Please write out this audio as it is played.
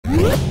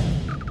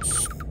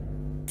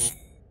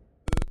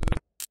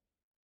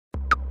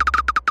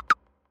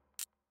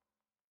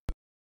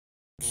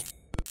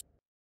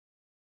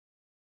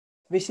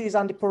This is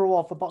Andy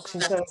Purewal for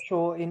Boxing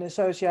Social in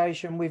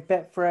association with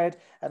Betfred,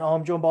 and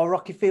I'm joined by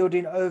Rocky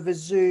Fielding over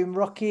Zoom.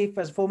 Rocky,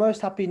 first and foremost,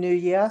 Happy New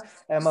Year.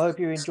 I hope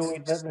you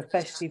enjoyed the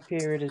festive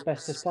period as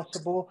best as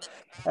possible.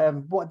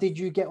 What did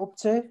you get up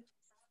to?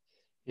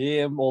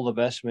 All the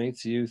best, mate,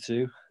 to you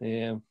too.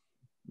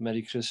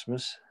 Merry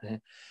Christmas.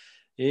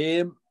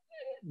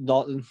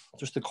 Nothing,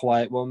 just a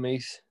quiet one,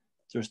 mate.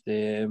 Just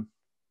didn't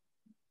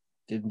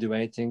do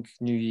anything.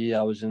 New Year,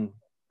 I was in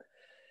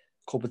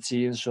a cup of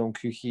tea and some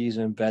cookies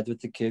in bed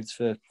with the kids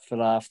for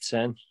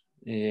 10:30.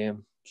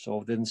 So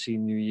I didn't see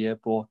New Year,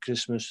 but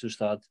Christmas just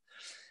had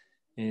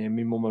my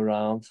mum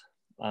around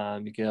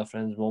and my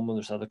girlfriend's mum, and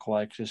just had a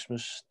quiet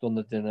Christmas, done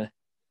the dinner.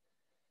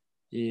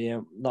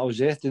 That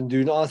was it. Didn't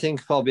do nothing. I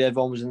think probably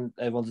everyone's in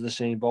the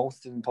same boat.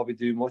 Didn't probably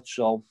do much.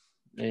 So,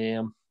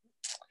 not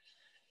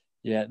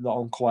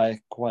on quiet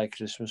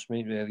Christmas,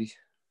 mate. Really.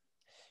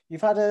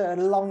 You've had a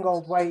long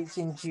old wait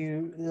since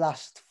you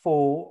last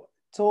fought.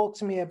 Talk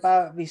to me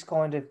about this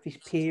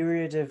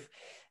period of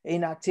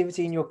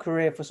inactivity in your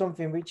career for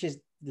something which is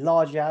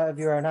largely out of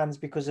your own hands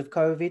because of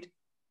COVID.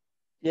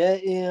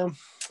 Yeah.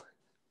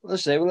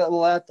 Let's say,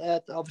 well, I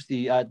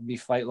obviously I had my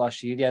fight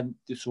last year,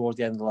 towards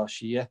the end of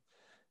last year.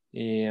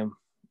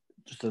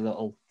 Just a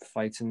little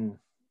fighting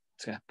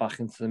to get back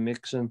into the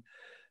mix, and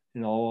I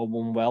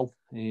won well.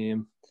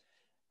 And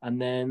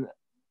then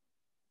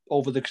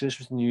over the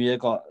Christmas and New Year,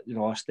 I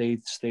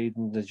stayed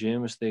in the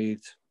gym, I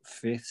stayed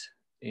fit,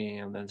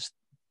 and then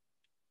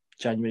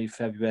January,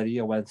 February,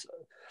 I went.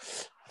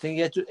 I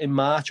think in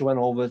March I went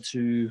over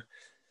to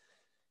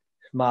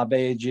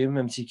Marbella Gym,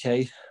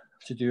 MTK,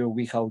 to do a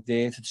week out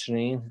there to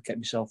train, get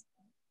myself,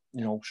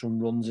 some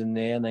runs in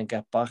there, and then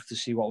get back to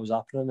see what was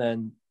happening.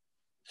 Then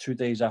 2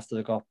 days after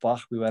I got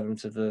back, we went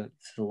into the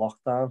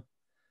lockdown.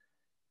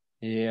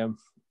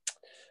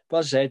 But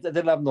as I said, I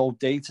didn't have no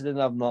dates, I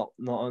didn't have no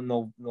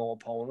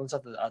opponents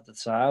at the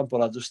time,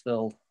 but I just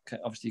still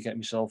obviously get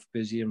myself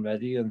busy and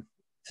ready and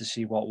to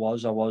see what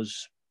was. I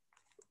was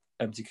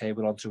MTK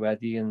went on to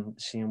Eddie and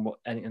seeing what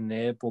anything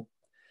there, but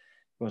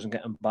wasn't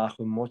getting back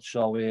with much.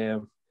 So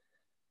I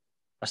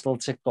still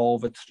ticked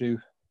over through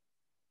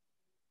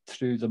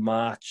the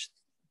March,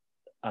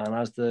 and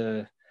as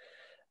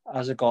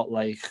it got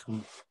like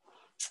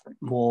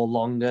more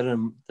longer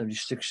and the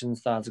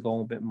restrictions started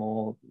going a bit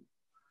more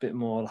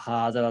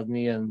harder at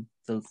me, and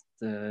the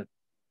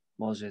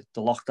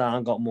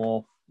lockdown got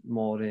more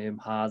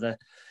harder.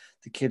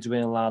 The kids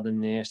weren't allowed in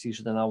nasty,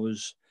 so then I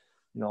was,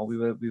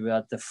 we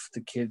had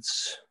the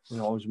kids. I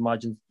was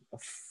imagine a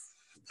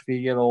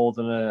 3-year-old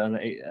and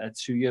a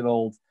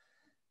 2-year-old.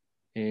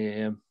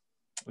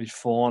 He's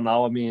 4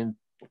 now. I mean,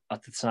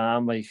 at the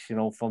time,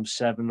 from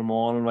 7 in the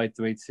morning right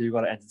the way through,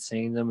 got to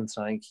entertain them and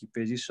try and keep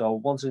busy. So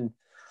once I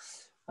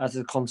had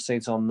to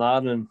concentrate on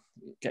that and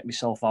get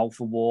myself out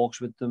for walks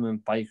with them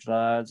and bike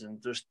rides,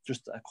 and just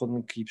I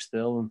couldn't keep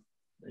still.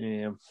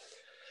 And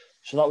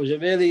so that was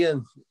it really.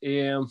 And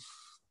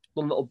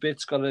one little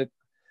bits, got to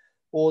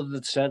order the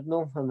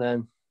treadmill, and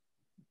then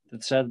the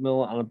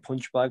treadmill and a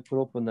punch bag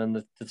put up, and then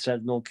the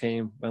treadmill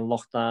came when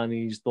lockdown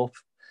eased up.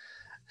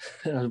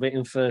 I was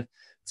waiting for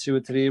 2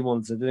 or 3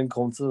 months. It didn't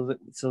come till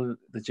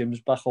the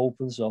gym's back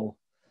open, so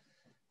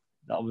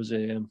that was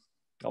a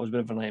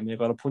bit of a nightmare. I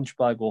got a punch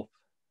bag up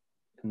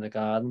in the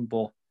garden,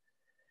 but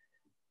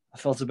I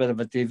felt a bit of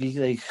a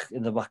divvy,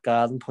 in the back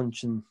garden,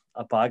 punching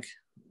a bag,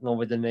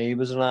 with the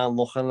neighbours around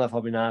looking. If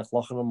I'd been 9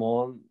 o'clock in the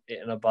morning,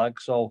 hitting a bag,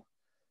 so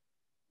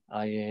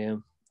I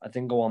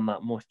didn't go on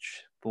that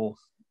much, but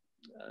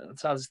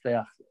it's hard to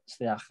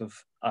stay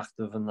active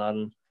and that,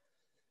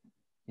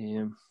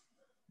 and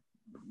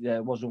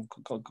it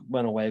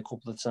went away a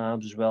couple of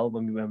times as well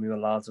when we were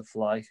allowed to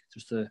fly,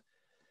 just to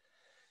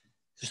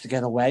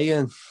get away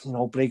and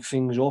break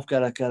things up,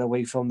 get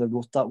away from the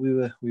rut that we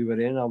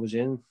were in. I was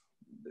in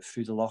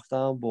through the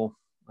lockdown, but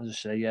as I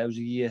say, it was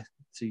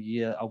a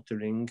year out the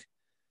ring.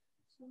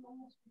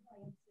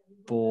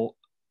 But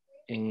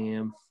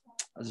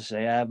as I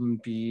say, I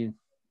haven't been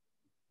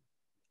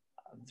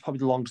probably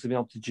the longest I've been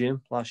out to the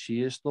gym last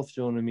year stuff. Do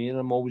you know what I mean?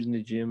 I'm always in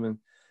the gym, and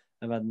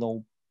I've had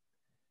no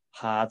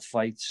hard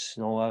fights,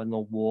 I had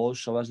no wars,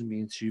 so it hasn't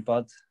been too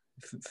bad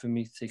for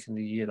me taking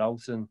the year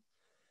out and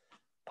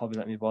probably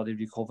let my body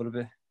recover a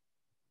bit.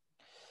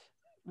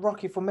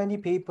 Rocky, for many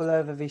people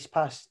over this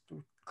past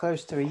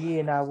close to a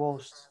year now,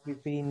 whilst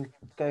we've been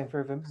going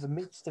through the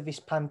midst of this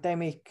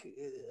pandemic,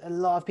 a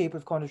lot of people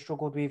have kind of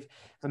struggled with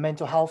the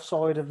mental health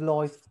side of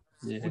life.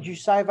 Yeah. Would you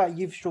say that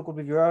you've struggled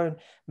with your own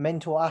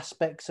mental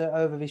aspects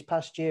over this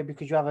past year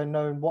because you haven't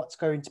known what's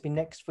going to be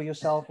next for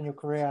yourself in your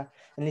career,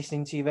 and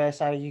listening to you there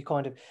say you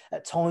kind of,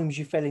 at times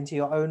you fell into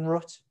your own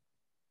rut?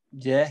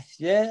 Yeah.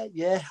 I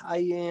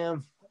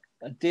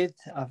did.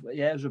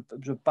 It was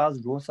a bad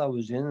rut I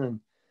was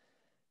in,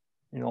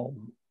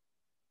 and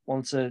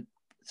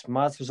it's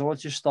mad because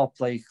once you stop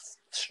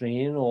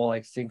training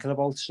or thinking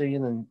about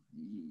training, and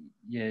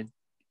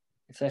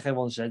it's like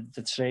everyone said,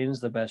 the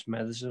training's the best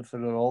medicine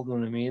for it all. You know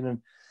what I mean?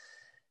 And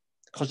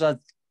because I'd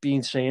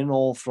been training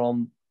all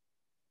from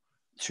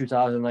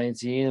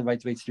 2019 right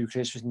the way through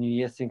Christmas and New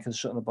Year, thinking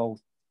something about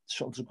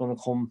something's going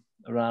to come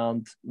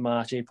around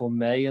March, April,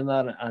 May and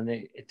that, and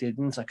it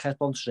didn't. I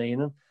kept on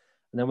training.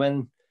 And then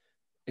when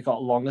it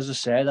got long, as I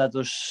said, I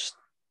just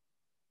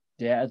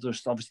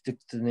obviously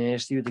the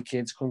nursery with the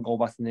kids, couldn't go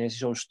back to the nursery,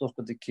 so I was stuck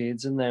with the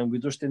kids, and then we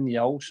just in the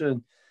house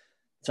and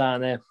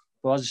trying to,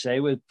 but as I say,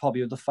 with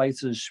probably other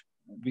fighters,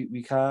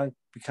 we can't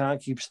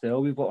keep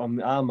still. We've got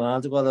our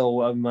mind's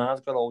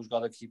always got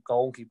to keep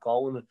going.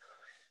 And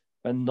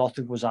when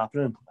nothing was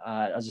happening,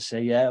 as I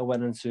say, I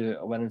went into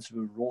a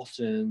rut,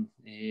 and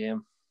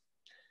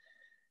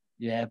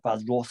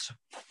bad rut.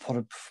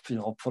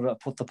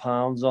 Put the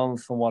pounds on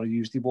from what I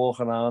usually walk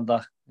around.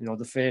 That,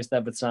 the first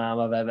ever time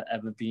I've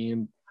ever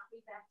been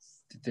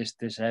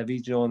this heavy.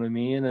 Do you know what I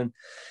mean? And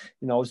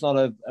it's not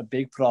a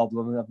big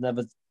problem. I've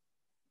never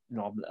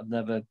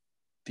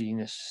been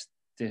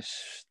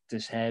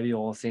this heavy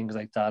or things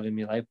like that in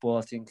my life. But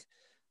I think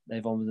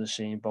everyone was in the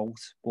same boat.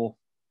 But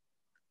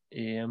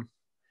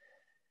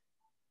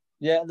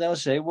they'll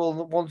say,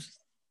 well,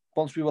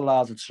 once we were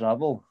allowed to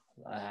travel,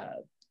 I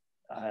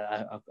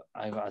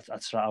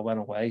went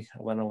away.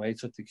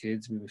 Took the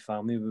kids, my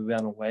family. We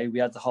went away. We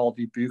had the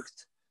holiday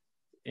booked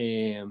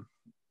in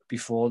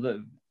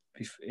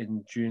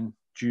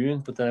June,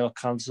 but then it got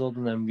cancelled,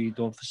 and then we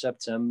done for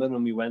September,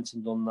 and we went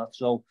and done that.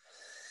 So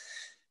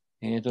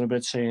done a bit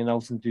of training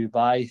out in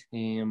Dubai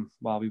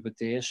while we were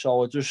there.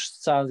 So I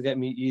just started to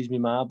ease my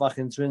mind back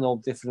into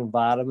it, different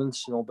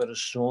environments, a bit of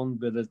sun,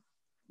 bit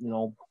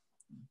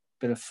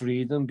of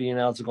freedom, being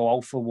able to go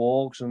out for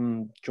walks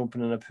and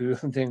jumping in a pool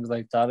and things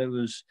like that. It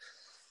was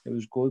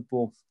good,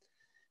 but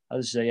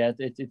as I say, I've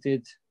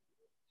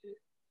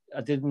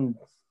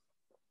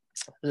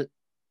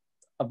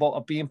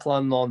been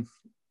planning on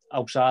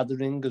outside the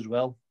ring as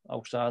well,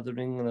 and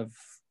I've,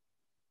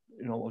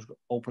 I was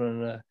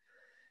opening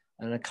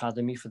an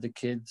academy for the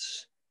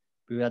kids.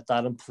 We had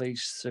that in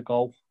place to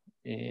go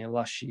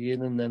last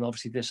year, and then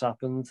obviously this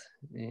happened.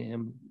 We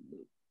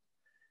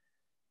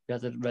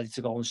had it ready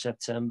to go in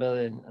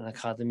September, in an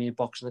academy, a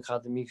boxing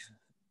academy.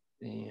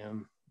 Me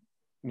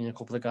and a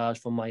couple of guys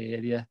from my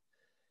area.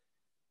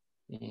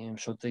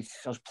 So I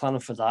was planning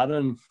for that,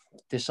 and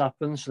this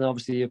happened. So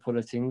obviously you put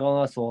a thing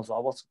on. I thought,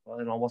 what's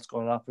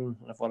going to happen?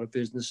 I've got a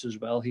business as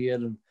well here,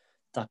 and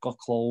that got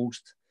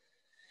closed.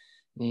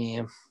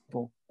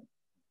 But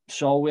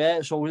so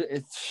it's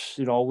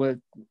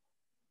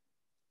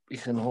we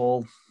can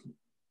all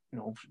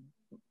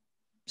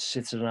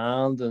sit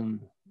around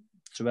and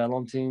dwell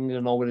on things. I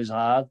know it is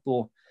hard,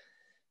 but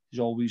there's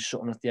always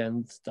something at the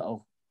end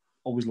that'll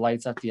always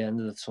light at the end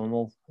of the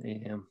tunnel.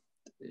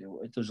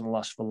 It doesn't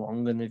last for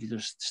long, and if you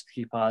just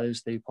keep at it,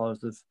 stay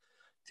positive,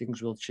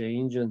 things will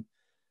change. And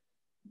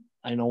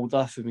I know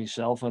that for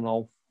myself. I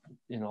know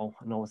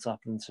it's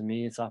happening to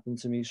me. It's happened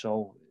to me.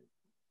 So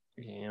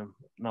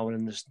now we're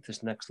in this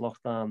next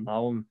lockdown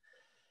now, and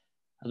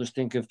I just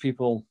think of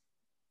people,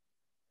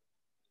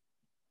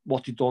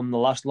 what they've done in the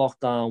last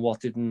lockdown,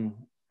 what didn't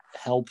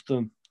help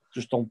them,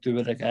 just don't do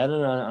it again,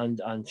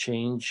 and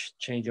change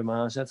your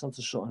mindset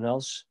onto something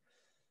else.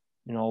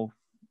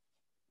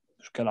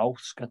 Just get out,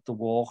 get the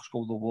walks,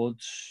 go to the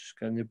woods,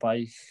 get on your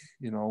bike,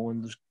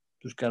 and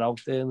just get out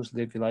there and just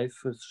live your life.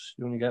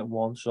 You only get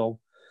one, so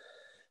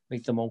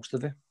make the most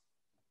of it.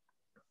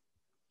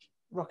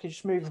 Rocky,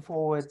 just moving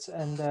forward,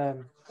 and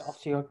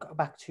obviously you're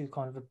back to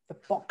kind of the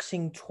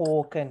boxing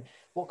talk and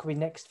what could be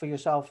next for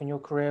yourself in your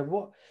career.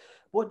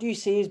 What do you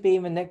see as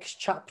being the next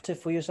chapter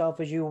for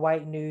yourself as you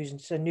await news?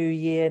 It's a new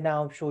year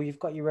now. I'm sure you've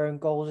got your own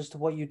goals as to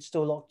what you'd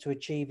still like to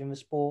achieve in the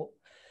sport.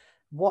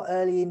 What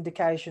early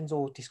indications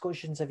or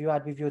discussions have you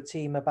had with your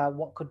team about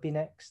what could be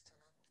next?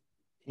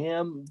 Do you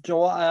know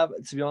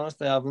what? To be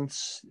honest, I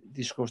haven't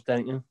discussed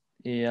anything.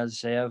 As I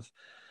say, I've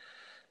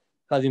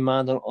had in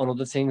mind on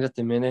other things at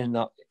the minute,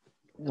 not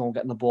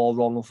getting the ball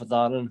rolling for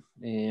that,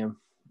 and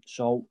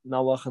so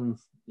now I can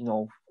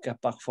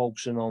get back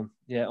focusing on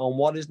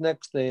what is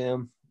next.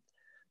 I'm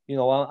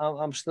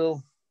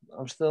still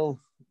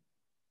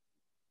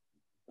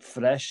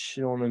fresh.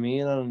 You know what I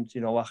mean, and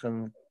I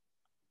can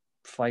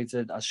fight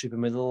at a super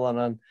middle, and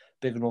I'm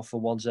big enough for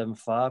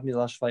 175. My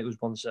last fight was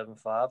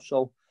 175.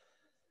 So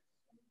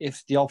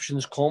if the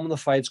options come, the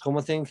fights come,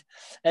 I think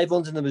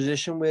everyone's in the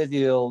position where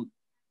they'll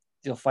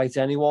fight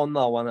anyone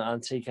now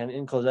and take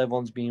anything, because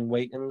everyone's been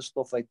waiting and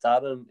stuff like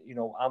that. And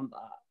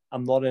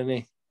I'm not in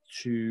it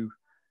to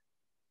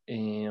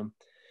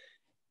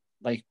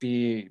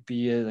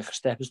be a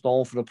stepping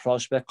stone for the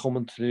prospect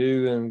coming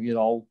through, and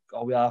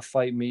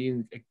fight me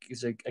and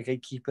it's a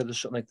gatekeeper or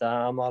something like that.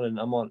 I'm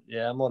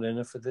not in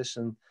it for this.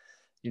 And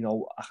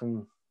I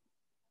can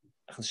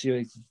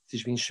see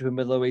there's been super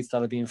middleweights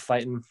that have been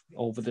fighting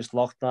over this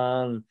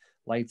lockdown,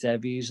 light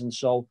heavies, and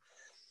so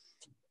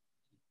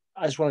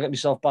I just want to get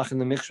myself back in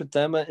the mix with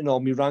them. My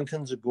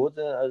rankings are good.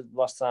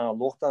 Last time I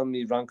looked at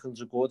my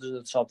rankings are good in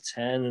the top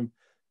 10, and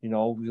we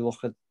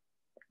look at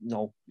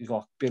you've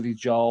got Billy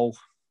Joe,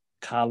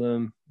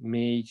 Callum,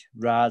 me,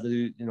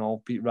 Ryder,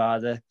 beat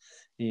Ryder.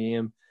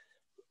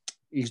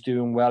 He's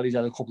doing well. He's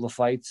had a couple of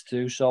fights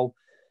too. So,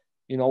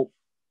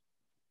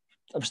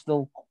 I'm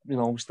still,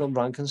 still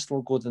ranking,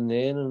 still good in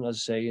there, and as I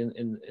say,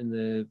 in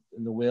the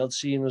world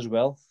scene as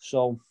well.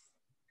 So,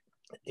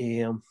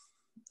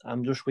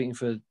 I'm just waiting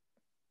to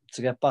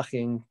get back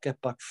in,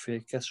 get back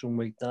fit, get some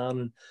weight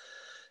down,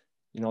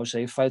 and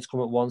say fights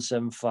come at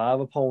 175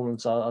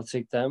 opponents, I'll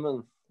take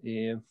them,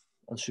 and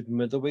super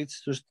middleweight,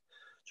 just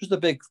the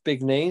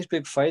big names,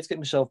 big fights, get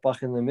myself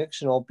back in the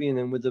mix, being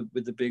in with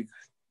the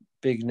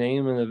big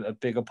name and a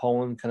big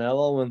opponent,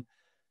 Canelo, and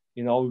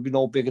we'd be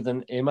no bigger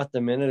than him at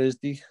the minute, is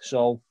he?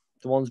 So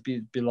the ones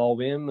below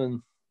him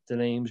and the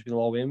names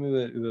below him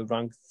who are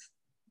ranked,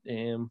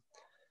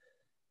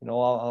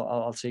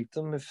 I'll take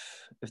them if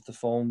the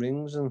phone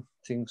rings and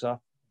things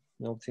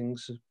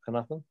can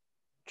happen.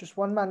 Just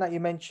one man that you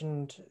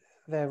mentioned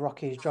there,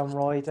 Rocky, is John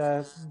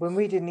Ryder. When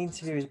we did an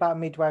interview, it was about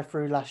midway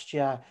through last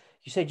year.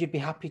 You said you'd be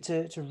happy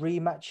to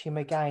rematch him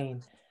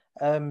again.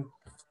 You'd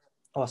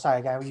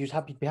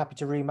be happy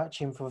to rematch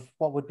him for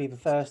what would be the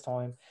first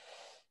time.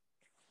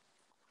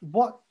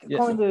 What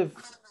kind of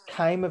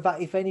came of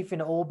that, if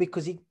anything at all?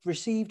 Because it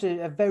received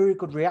a very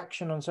good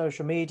reaction on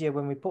social media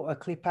when we put a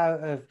clip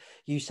out of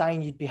you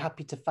saying you'd be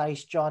happy to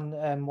face John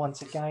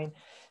once again.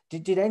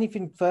 Did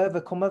anything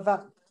further come of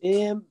that?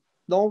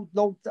 No,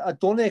 I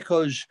done it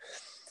because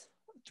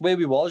the way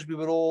we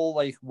were all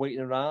like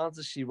waiting around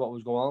to see what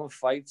was going on with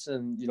fights,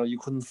 and you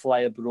couldn't fly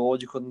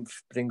abroad, you couldn't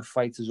bring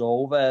fighters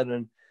over,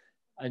 and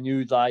I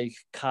knew like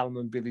Callum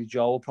and Billy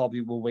Joe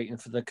probably were waiting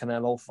for the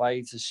Canelo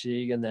fight to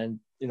see, and then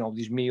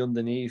there's me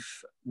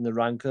underneath in the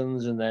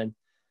rankings, and then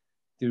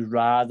there's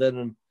Ryder,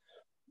 and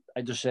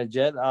I just said,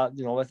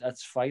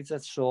 let's fight,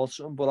 let's sort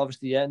something. But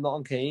obviously,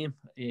 nothing came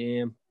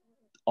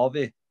of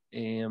it.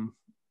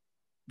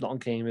 Nothing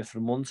came for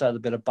months. I had a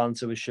bit of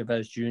banter with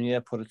Chavez Jr.,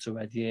 put it to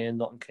Eddie, and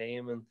nothing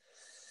came. And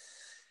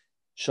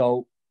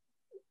so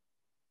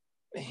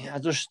I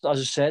just, as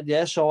I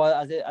said, so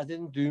I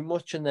didn't do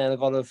much. And then I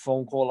got a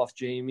phone call off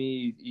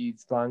Jamie. He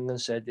rang and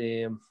said,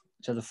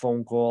 had a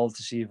phone call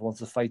to see if he wanted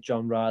to fight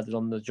John Ryder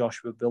on the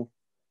Joshua bill.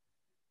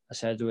 I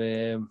said,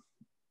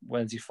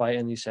 when's he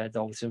fighting? He said,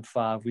 it's in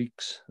 5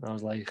 weeks. And I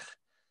was like,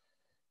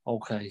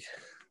 okay,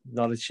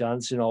 not a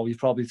chance. He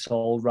probably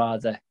told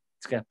Ryder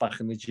to get back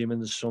in the gym in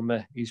the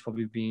summer. He's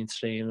probably been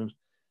training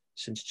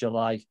since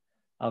July.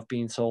 I've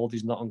been told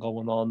he's nothing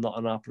going on,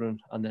 nothing happening.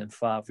 And then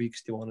 5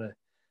 weeks, do you want to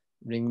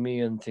ring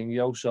me and thing,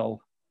 So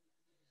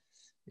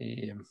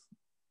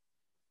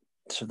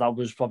that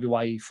was probably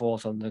why he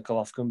fought on the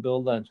Golovkin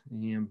bill then.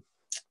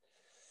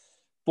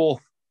 But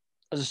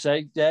as I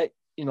say,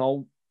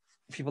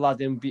 people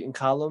had him beating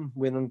Callum,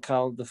 winning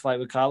the fight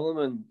with Callum,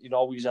 and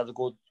he's had a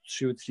good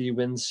 2 or 3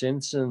 wins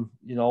since, and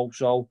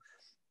so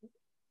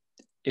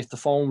if the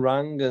phone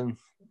rang and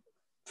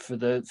for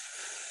the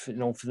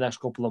next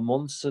couple of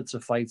months to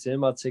fight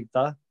him, I'd take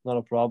that, not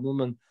a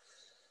problem,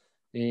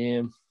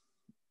 and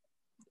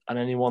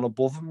anyone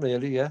above him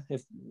really,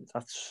 if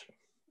that's.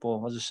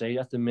 But as I say,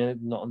 at the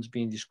minute, nothing's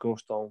being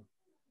discussed on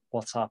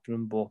what's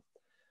happening. But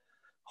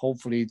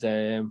hopefully,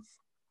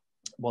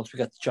 once we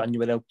get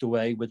January out the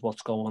way with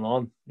what's going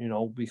on,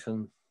 we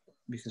can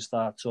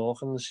start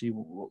talking and see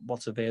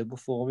what's available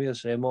for me. I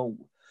say I'm not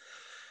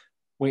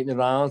waiting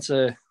around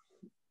to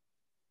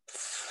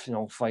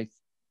fight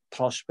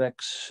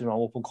prospects,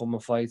 up and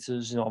coming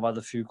fighters. I've had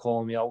a few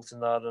calling me out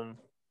and that, and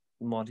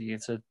I'm not here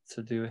to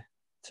do it,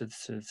 to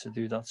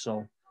do that.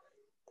 So,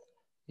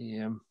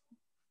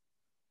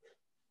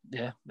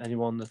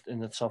 anyone in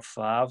the top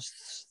 5,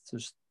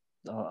 just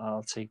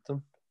I'll take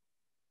them.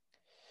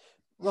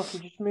 Rocky,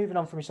 just moving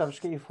on from yourself,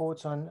 just get your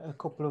thoughts on a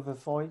couple of the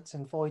fights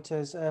and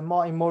fighters.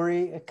 Martin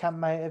Murray, a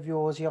campmate of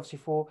yours, he obviously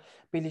fought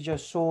Billy Joe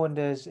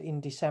Saunders in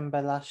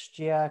December last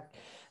year.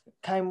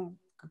 Came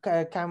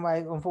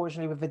away,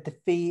 unfortunately, with a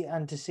defeat,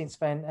 and to since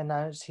then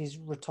announced his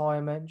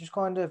retirement. Just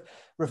kind of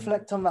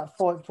reflect on that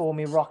fight for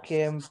me,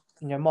 Rocky, and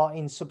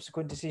Martin's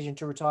subsequent decision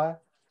to retire.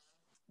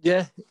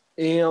 Yeah,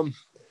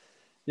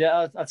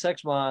 I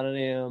text Martin,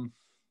 and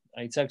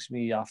he texted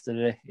me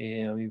after it.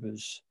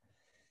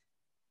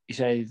 He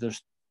said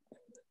there's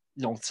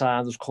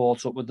time was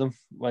caught up with him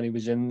when he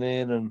was in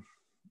there, and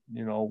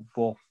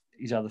but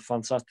he's had a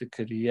fantastic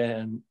career,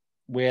 and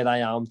where I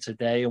am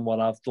today and what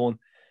I've done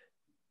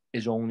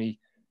is only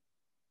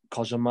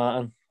because of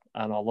Martin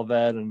and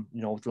Oliver, and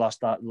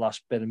the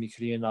last bit of my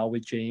career now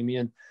with Jamie.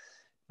 And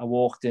I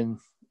walked in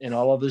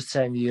Oliver's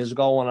 10 years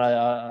ago, and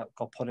I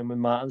got put in with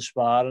Martin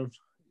sparring.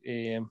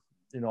 And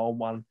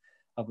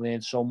I've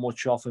learned so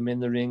much off him in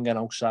the ring and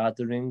outside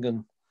the ring,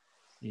 and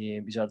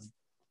he's had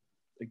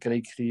a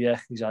great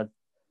career. He's had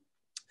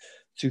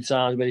 2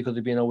 times where he could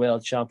have been a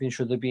world champion,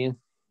 should have been.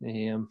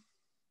 So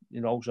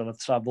I've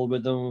travelled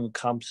with him,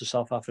 camps to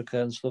South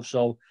Africa and stuff.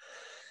 So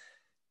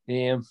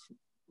I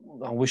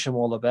wish him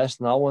all the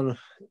best now, and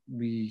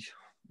we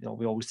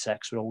always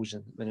text, we're always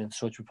in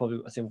touch.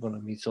 I think we're going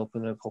to meet up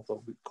in a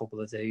couple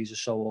of days or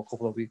so, or a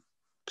couple of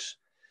weeks.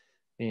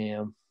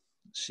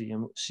 See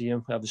him.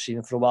 I haven't seen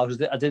him for a while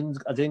because I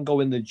didn't go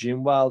in the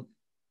gym while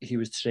he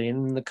was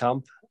training in the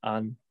camp,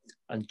 and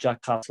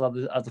Jack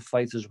Castle had the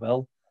fight as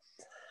well,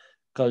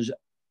 because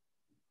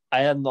I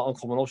had nothing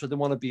coming up, so I didn't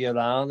want to be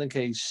around in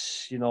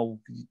case, you know,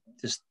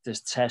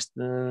 there's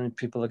testing and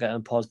people are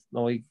getting positive, you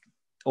know,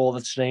 all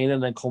the training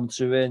and then come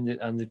to it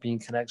and they've been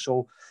connected.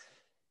 So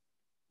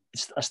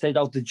I stayed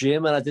out the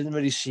gym and I didn't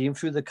really see him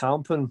through the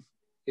camp, and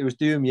it was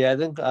doing me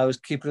head in. I was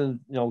keeping,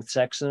 you know,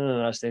 texting,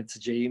 and I said to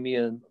Jamie,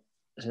 and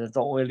I said, I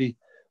don't really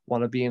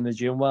want to be in the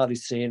gym while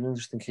he's training,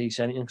 just in case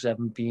anything, because I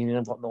haven't been in,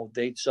 I've got no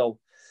date. So,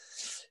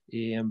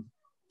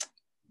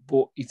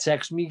 but he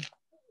texted me,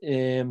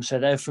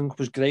 said everything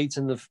was great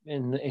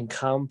in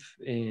camp.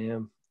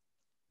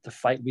 The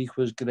fight week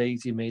was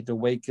great. He made the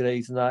weight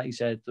great and that. He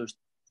said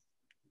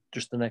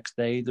just the next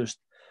day, just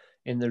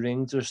in the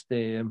ring, just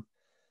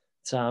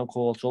time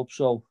caught up.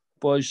 So,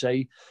 boys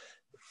say,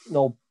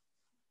 no,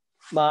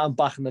 man,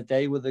 back in the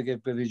day would have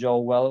given Billy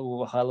Joe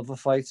a hell of a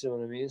fight, you know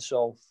what I mean?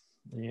 So,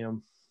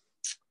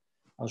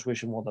 I was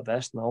wishing him all the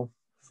best now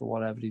for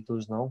whatever he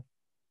does now.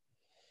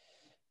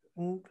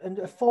 And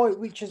a fight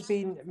which has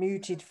been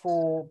muted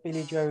for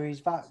Billy Joe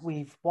is that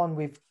we've won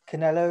with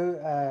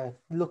Canelo,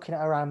 looking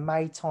at around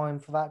May time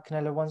for that.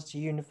 Canelo wants to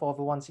unify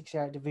the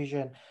 168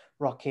 division,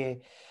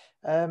 Rocky.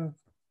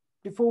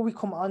 Before we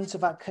come on to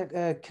that,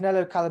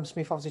 Canelo Callum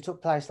Smith obviously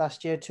took place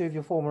last year, two of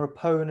your former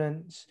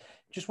opponents.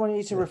 Just wanted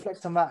you to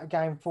reflect on that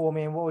game for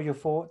me, and what are your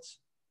thoughts?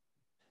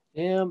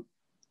 You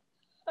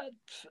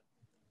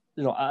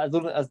know, I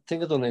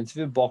think I done an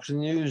interview with Boxing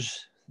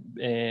News,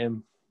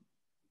 and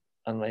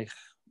like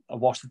I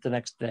watched it the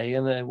next day,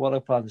 and what I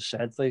probably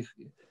said, like,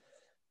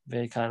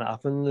 very kind of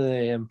happened.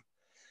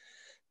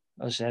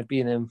 As I said,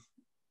 being in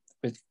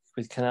with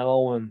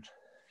Canelo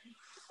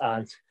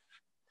and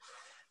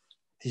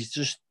he's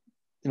just,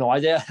 you know, I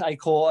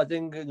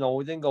didn't, you know,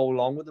 we didn't go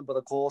along with him, but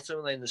I caught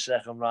him in the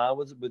second round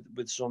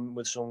with some,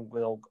 you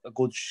know, a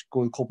good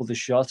couple of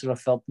shots, and I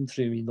felt them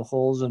through my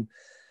knuckles, and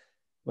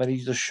when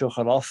he just shook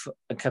it off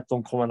and kept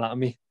on coming at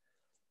me,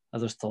 I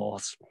just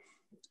thought,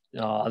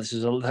 this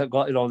is a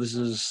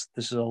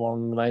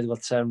long night. I've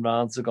got 10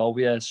 rounds to go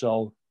here,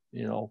 so,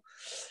 you know,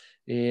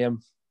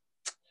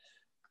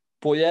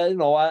 but yeah, you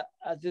know, I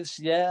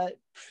just,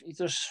 he's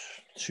just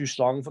too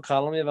strong for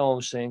Callum. You know,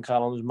 I'm saying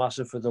Callum's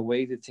massive for the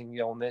weight. I think, you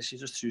know, this,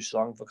 he's just too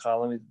strong for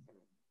Callum.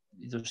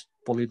 He just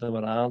bullied him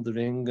around the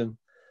ring, and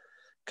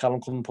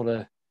Callum couldn't put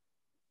a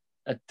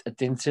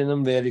dent in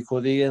him really,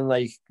 could he? And,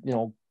 like, you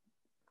know,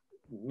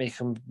 make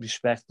him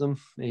respect him.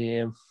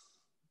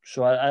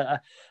 So I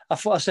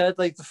thought, I said,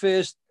 like, the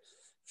first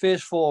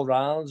 4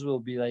 rounds will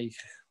be, like,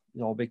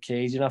 you know, a bit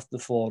cagey, and after the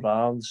 4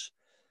 rounds,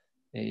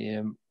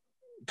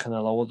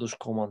 Canelo will just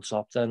come on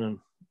top then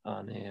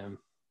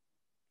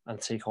and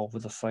take over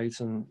the fight,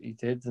 and he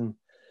did. And,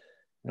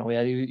 you know,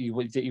 he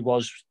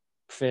was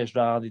first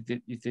round.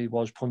 He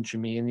was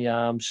punching me in the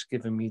arms,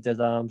 giving me dead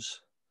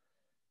arms.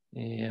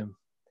 And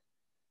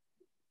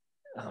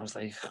I was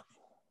like,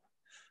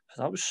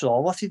 that was so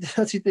what's he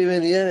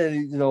doing here?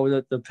 And, you know,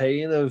 the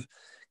pain of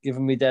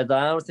giving me dead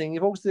arms thing.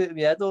 You've always did it in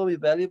my head or my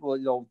belly, but,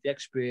 you know, the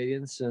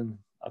experience. And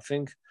I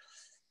think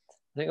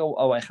I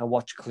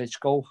watched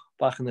Klitschko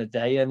back in the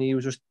day, and he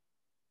was just,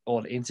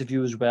 or the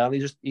interview as well,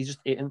 he's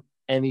just hitting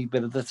any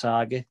bit of the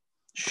target,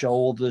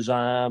 shoulders,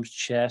 arms,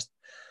 chest,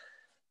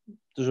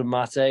 doesn't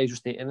matter, he's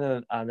just hitting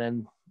it. And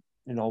then,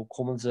 you know,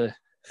 coming to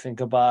think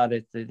about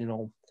it, you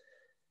know,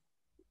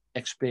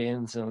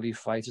 experience and elite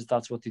fighters,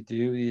 that's what they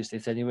do. They just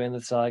hit anywhere in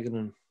the target,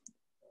 and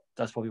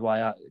that's probably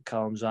why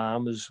Callum's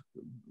arm is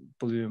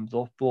bloomed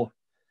up. But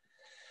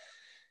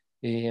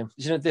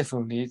he's in a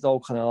different league though.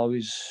 Canelo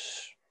is,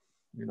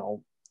 you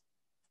know,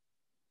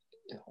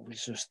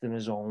 he's just in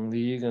his own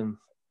league, and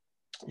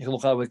you can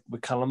look at it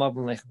with Callum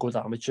having like a good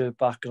amateur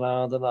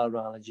background and that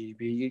around the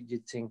GB,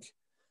 you'd think,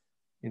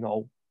 you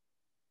know,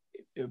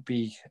 it would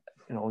be,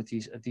 you know,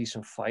 a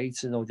decent fight,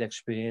 you know, the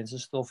experience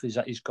and stuff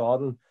he's got.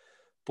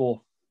 But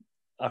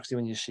actually,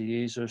 when you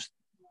see he's just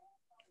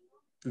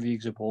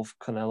leagues above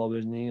Canelo,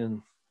 isn't he?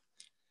 And,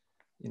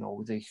 you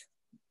know,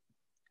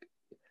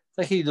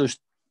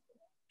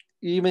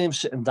 he made him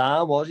sitting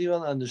down, was he,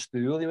 on the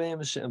stool? He made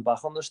him sitting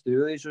back on the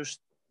stool.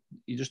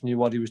 He just knew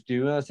what he was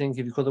doing. I think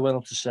if he could have went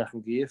up to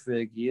second gear,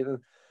 third gear, and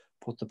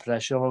put the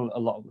pressure on a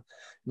lot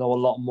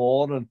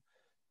more, and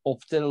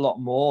upped it a lot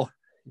more,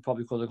 he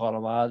probably could have got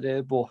him out of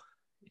there. But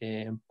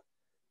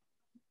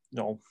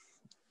no,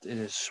 it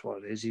is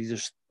what it is. He's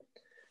just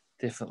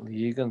different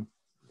league, and,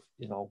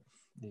 you know,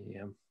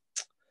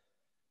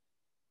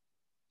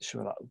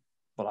 sure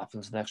what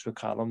happens next with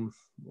Callum,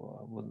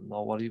 I wouldn't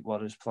know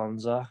what his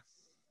plans are.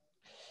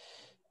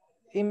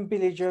 In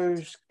Billy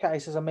Joe's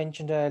case, as I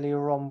mentioned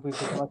earlier on,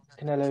 with regard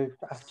to Canelo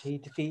after he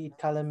defeated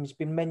Callum, he's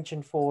been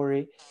mentioned for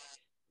it.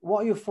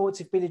 What are your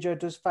thoughts if Billy Joe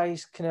does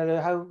face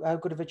Canelo? How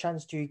good of a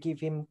chance do you give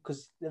him?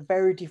 Because a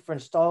very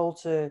different style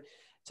to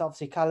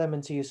obviously Callum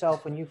and to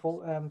yourself when you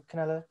fought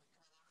Canelo.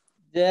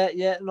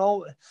 Yeah,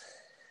 no.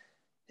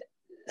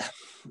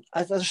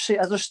 I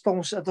just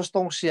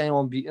don't see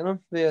anyone beating him,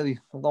 really.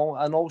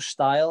 I know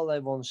style,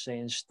 everyone's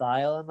saying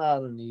style and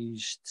that, and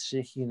he's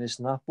sicky and this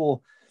and that, but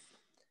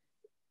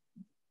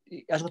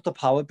he has got the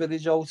power, Billy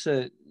Joe,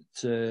 to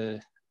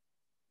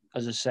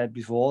as I said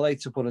before, like,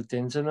 to put a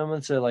dent in him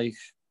and to, like,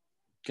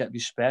 get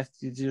respect.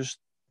 You just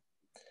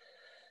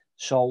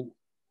so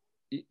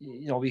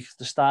the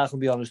star can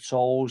be on his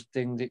toes,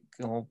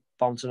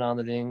 bouncing around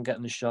the ring,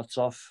 getting the shots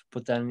off,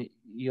 but then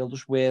he'll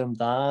just wear him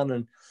down,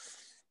 and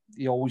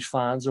he always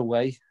finds a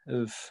way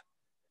of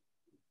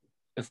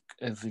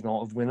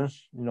winning.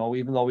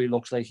 Even though he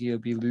looks like he'll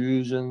be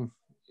losing,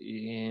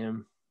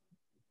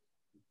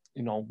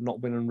 not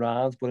winning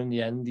rounds, but in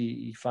the end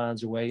he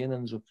finds a way and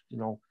ends up,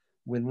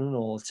 winning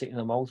or taking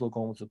them out or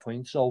going to the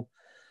point. So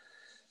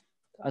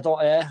as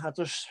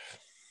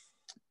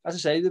I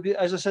said in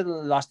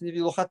the last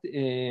interview, look at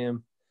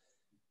the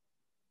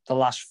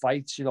last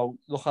fights.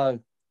 Look at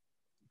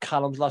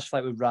Callum's last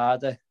fight with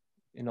Ryder.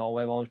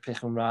 Everyone was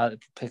picked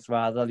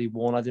Ryder. He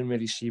won. I didn't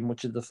really see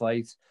much of the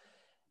fight.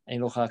 And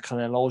you look at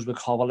Canelo's with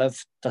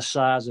Kovalev, the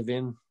size of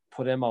him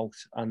put him out,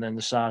 and then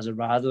the size of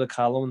Ryder with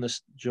Callum. Do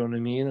you know what I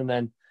mean? And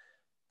then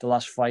the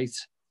last fight,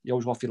 you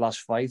always watch your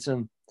last fight,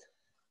 and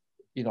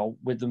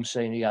with them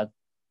saying he had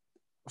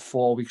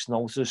 4 weeks'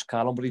 notice,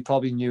 Callum, but he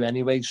probably knew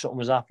anyway something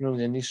was happening,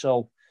 didn't he?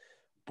 So,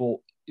 but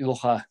you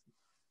look at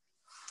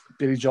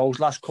Billy Joe's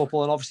last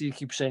couple, and obviously he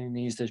keeps saying he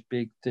needs this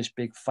big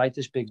fight,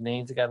 this big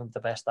name to get him the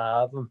best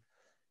out of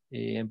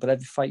him. But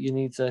every fight you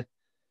need to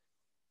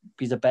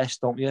be the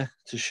best, don't you,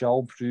 to show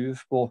and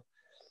prove. But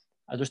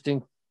I just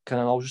think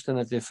Canelo's just in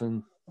a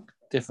different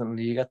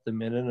league at the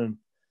minute, and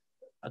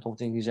I don't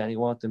think there's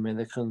anyone at the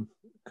minute can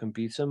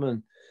beat him.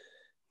 And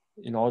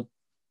it'd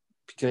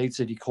be great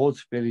if he could.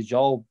 Billy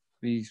Joe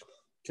be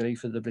great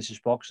for the British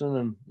boxing,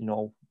 and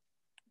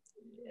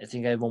I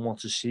think everyone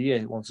wants to see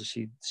it, wants to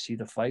see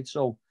the fight.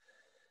 So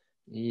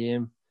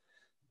it'd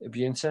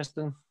be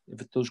interesting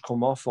if it does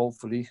come off.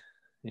 Hopefully,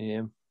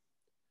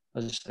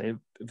 as I say,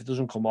 if it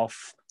doesn't come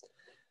off,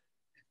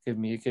 give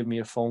me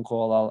a phone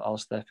call. I'll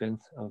step in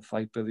and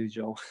fight Billy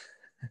Joe.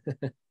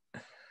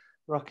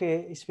 Rocky,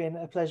 it's been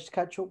a pleasure to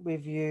catch up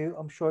with you.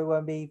 I'm sure it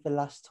won't be the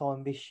last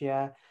time this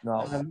year.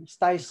 No.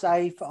 Stay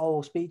safe.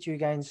 I'll speak to you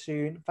again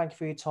soon. Thank you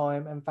for your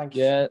time, and thank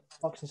you for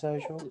Boxing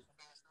Social.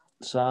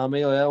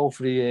 Sammy,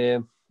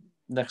 hopefully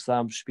next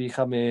time we speak,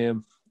 I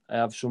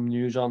have some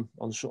news on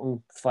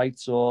some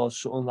fights or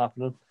something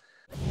happening.